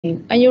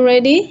Are you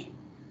ready?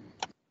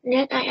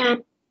 Yes, I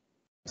am.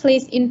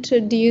 Please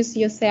introduce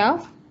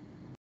yourself.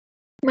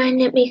 My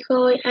name is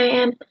Khôi. I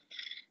am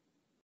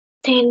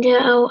 10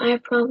 years old. I'm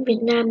from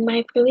Vietnam.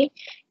 My favorite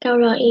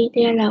color is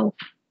yellow.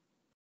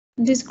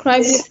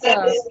 Describe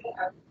yourself.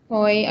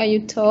 Khôi, are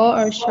you tall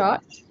or short?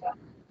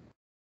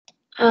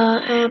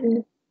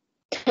 I'm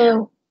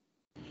tall.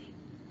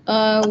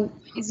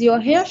 Is your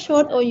hair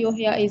short or your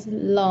hair is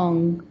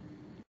long?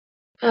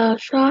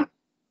 Short.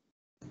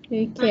 My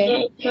Okay.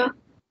 hair is short.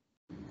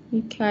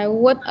 Okay.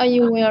 What are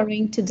you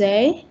wearing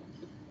today?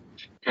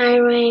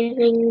 I'm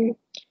wearing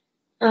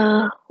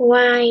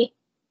white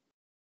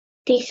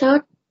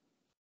t-shirt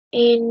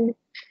and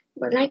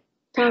black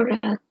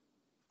trouser.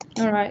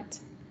 All right.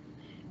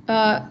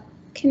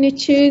 Can you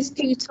choose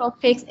 2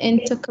 topics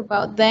and talk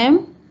about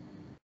them?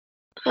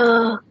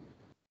 My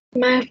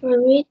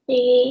favorite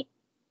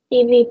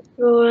TV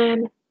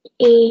program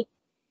is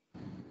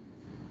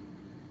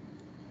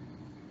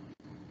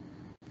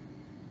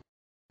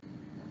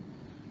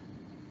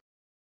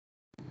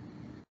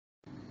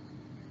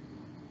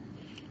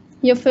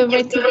Your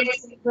favorite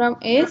TV program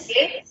is?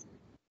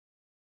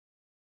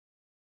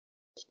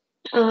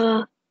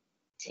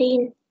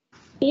 Scene.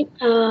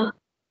 It's a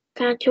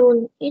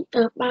cartoon. It's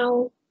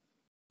about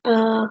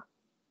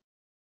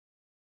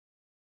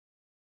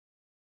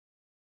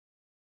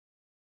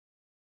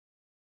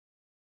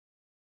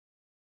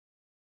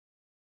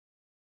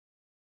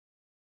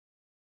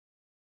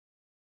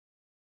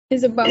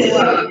It's about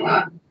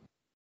what?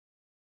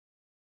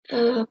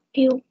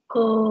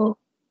 pupil.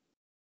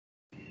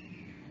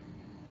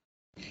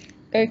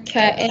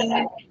 Okay.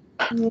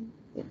 And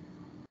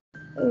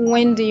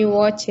when do you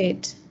watch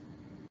it?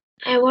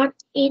 I watch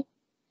it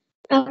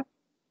at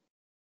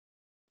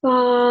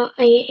 4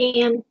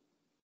 a.m.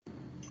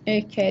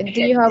 Okay.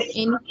 Do you have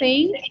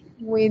anything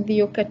with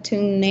your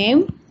cartoon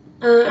name?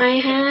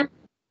 I have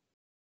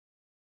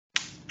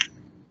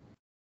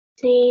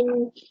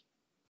seen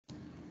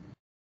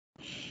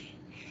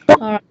All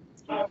right.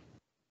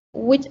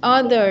 Which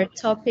other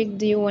topic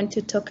do you want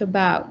to talk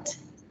about?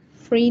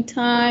 Free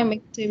time,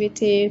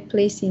 activity,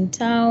 place in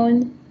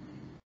town?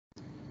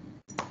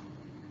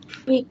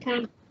 free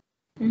time.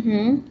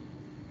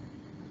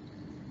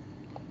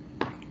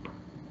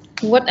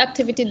 What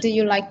activity do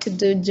you like to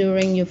do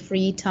during your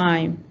free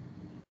time?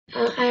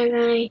 I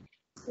like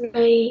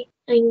playing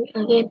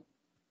again.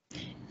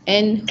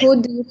 And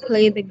who do you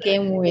play the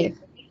game with?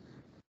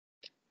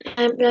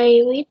 I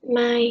play with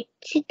my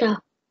sister.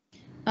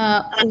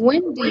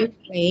 When do you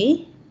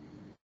play?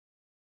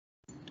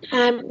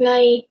 I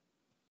play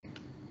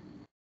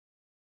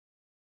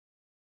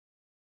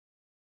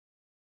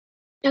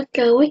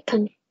after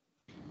weekend.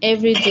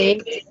 Every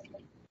day?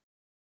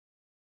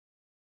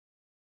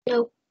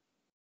 No,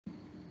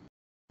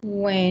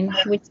 When?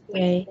 Which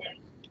day?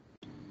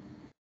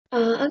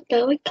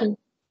 after weekend.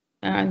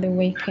 The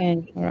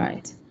weekend, all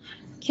right.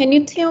 Can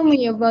you tell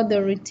me about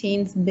the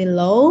routines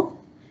below?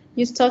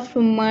 You start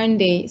from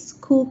Monday,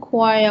 school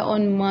choir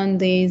on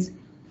Mondays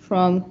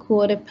from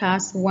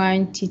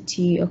 1:15 to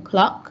 2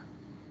 o'clock.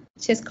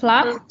 Chess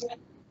club?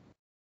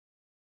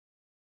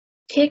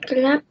 Check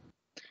club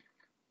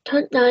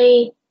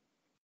Thursday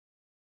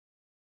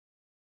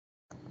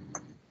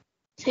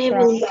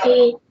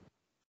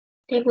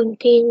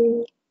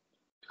 17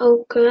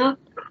 o'clock.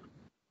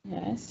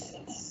 Yes.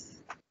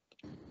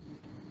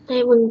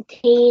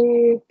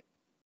 17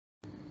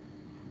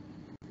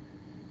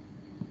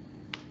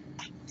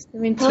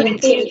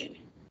 17.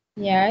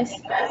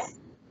 Yes.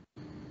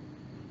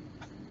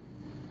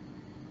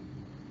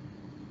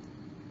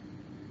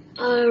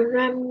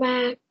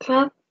 Ramba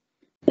club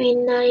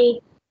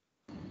Wednesday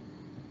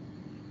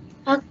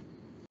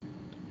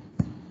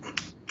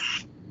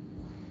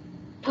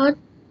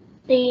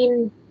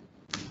 13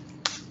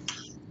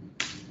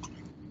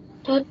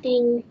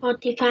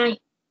 13:45.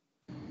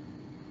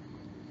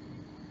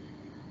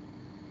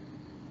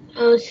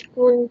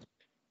 School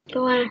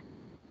tour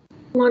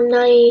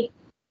Monday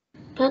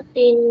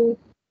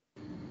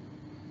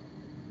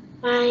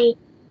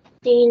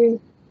 13:15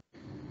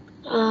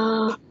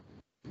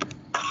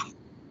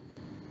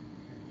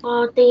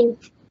 14.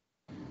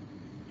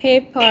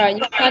 Paper,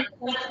 you start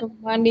from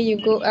Monday, you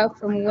go up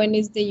from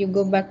Wednesday, you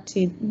go back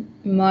to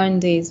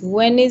Mondays.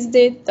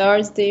 Wednesday,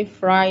 Thursday,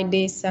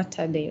 Friday,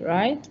 Saturday,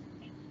 right?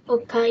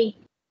 Okay.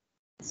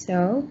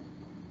 So,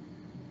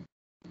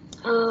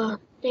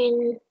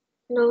 Then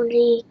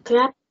Noli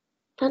club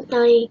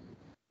Thursday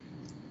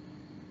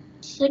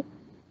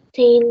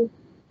 16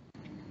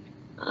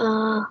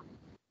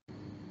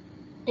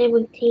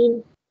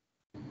 17.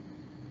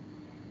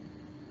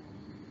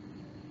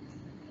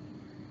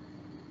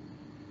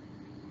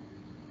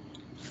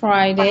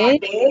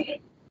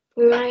 Friday,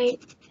 Right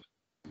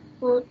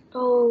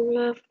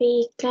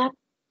photography club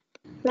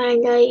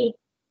Friday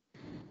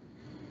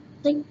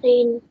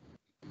 16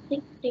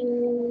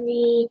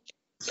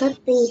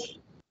 30.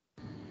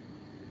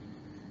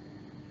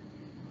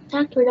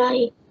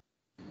 Saturday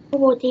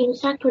football team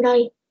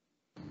Saturday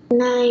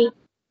 9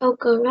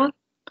 o'clock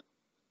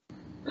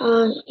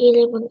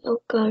 11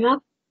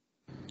 o'clock.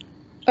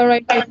 All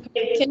right, Pepper,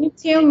 can you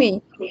tell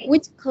me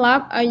which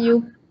club are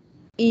you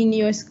in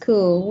your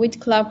school? Which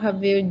club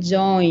have you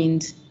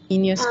joined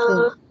in your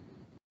school?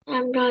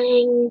 I'm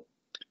drawing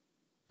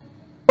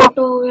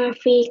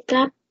photography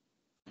club.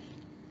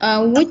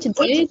 Which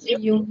day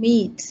do you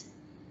meet?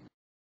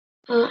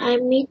 I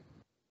meet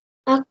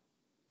up.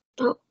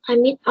 I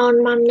meet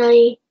on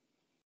Monday.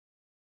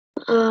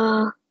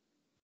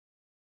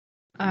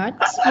 At?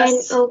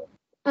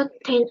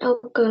 10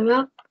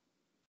 o'clock.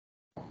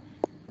 All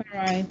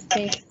right,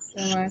 thank you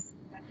so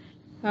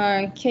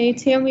much. Can you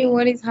tell me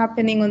what is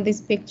happening on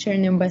this picture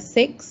number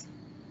 6?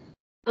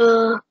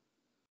 The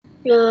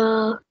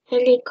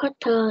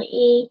helicopter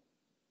is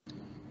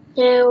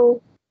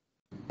tell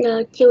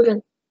the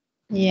children.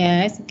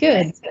 Yes,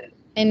 good.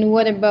 And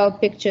what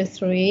about picture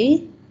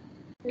 3?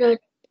 The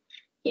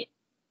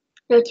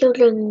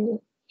children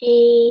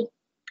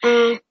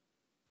are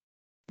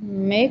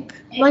Make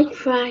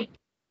fry.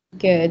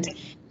 good.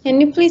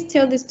 Can you please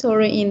tell the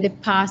story in the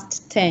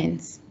past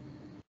tense?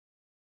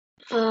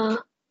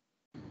 First,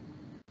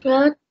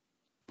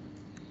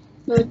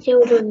 the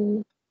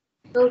children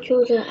go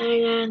to the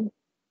island.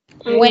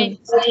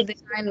 Went to the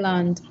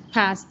island.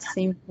 Past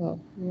simple.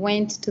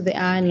 Went to the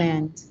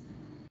island.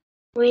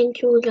 Went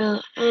to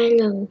the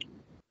island.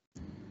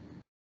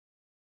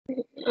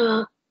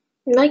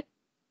 Next,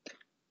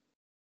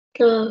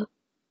 the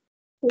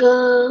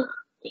girl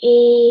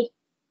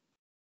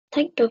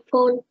take the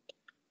phone.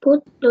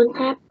 Put don't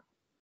have.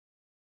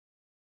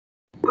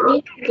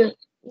 Need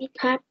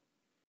have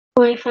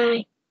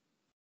Wi-Fi.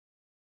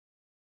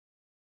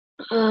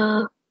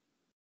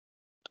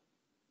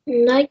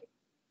 Next,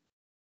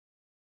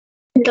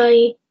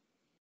 they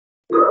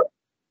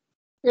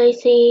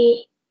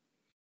see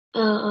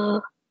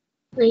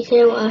they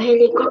sail a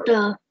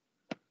helicopter.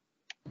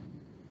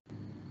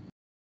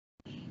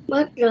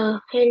 But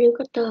the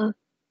helicopter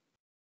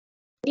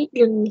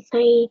didn't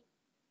sail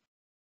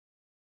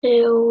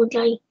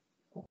they.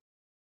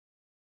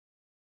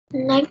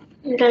 Next,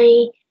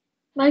 they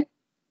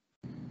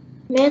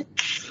made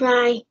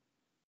fly.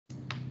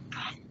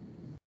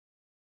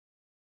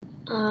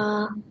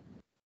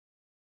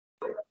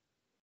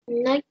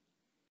 Next,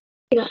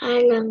 the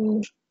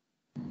island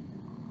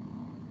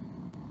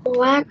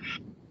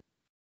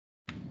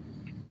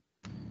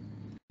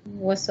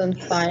Was on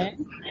fire.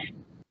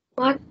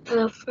 was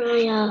a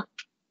fire.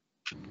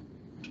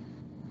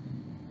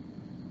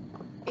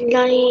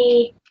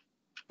 They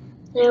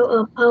sail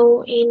a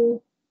pole in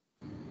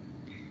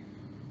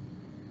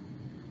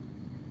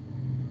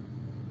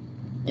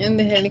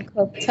the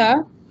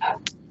helicopter.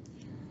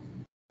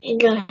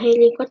 the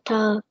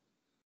helicopter.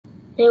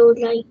 Sail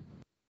they.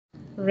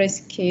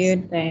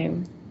 Rescued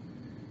them.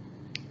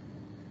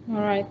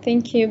 All right,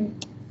 thank you.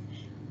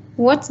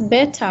 What's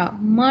better,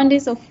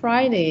 Mondays or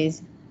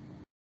Fridays?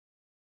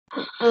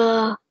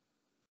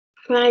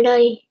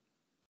 Friday.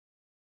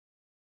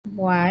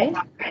 Why?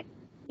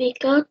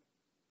 Because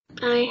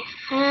I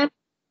have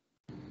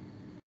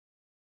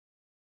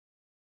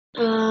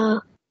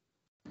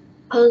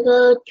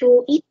burger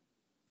to eat.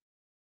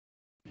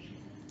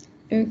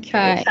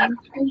 Okay, and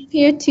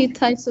compare two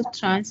types of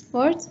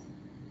transport.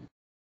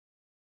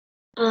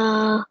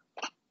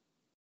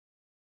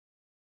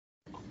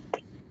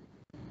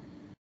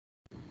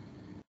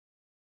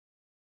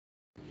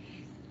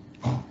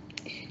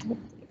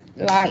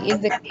 Like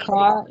if the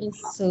car is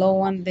slow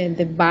on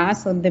the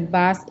bus, or the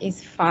bus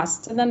is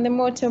faster than the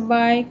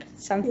motorbike,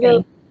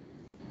 something.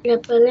 The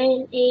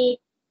plane is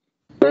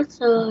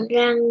faster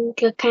than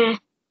the car.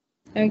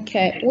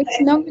 Okay, which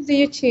number do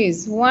you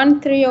choose?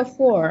 1, 3, or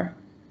 4?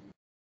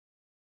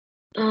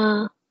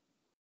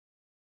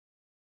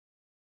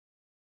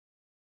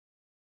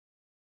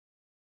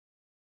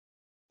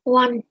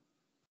 1.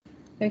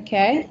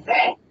 Okay.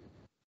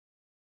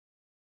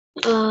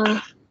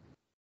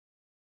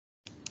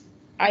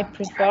 I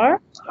prefer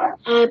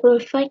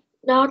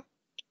Dot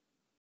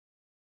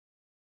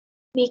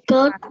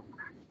because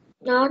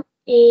dot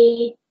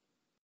is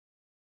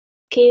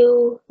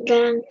cute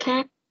than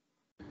cat.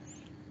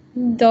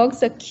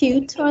 dogs are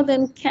cuter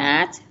than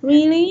cat.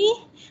 Really?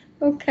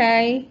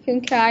 Okay.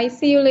 Okay.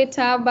 See you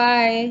later.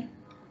 Bye.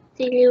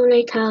 See you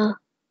later.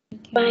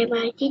 Okay. Bye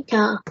bye,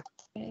 teacher.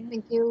 Okay.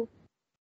 Thank you.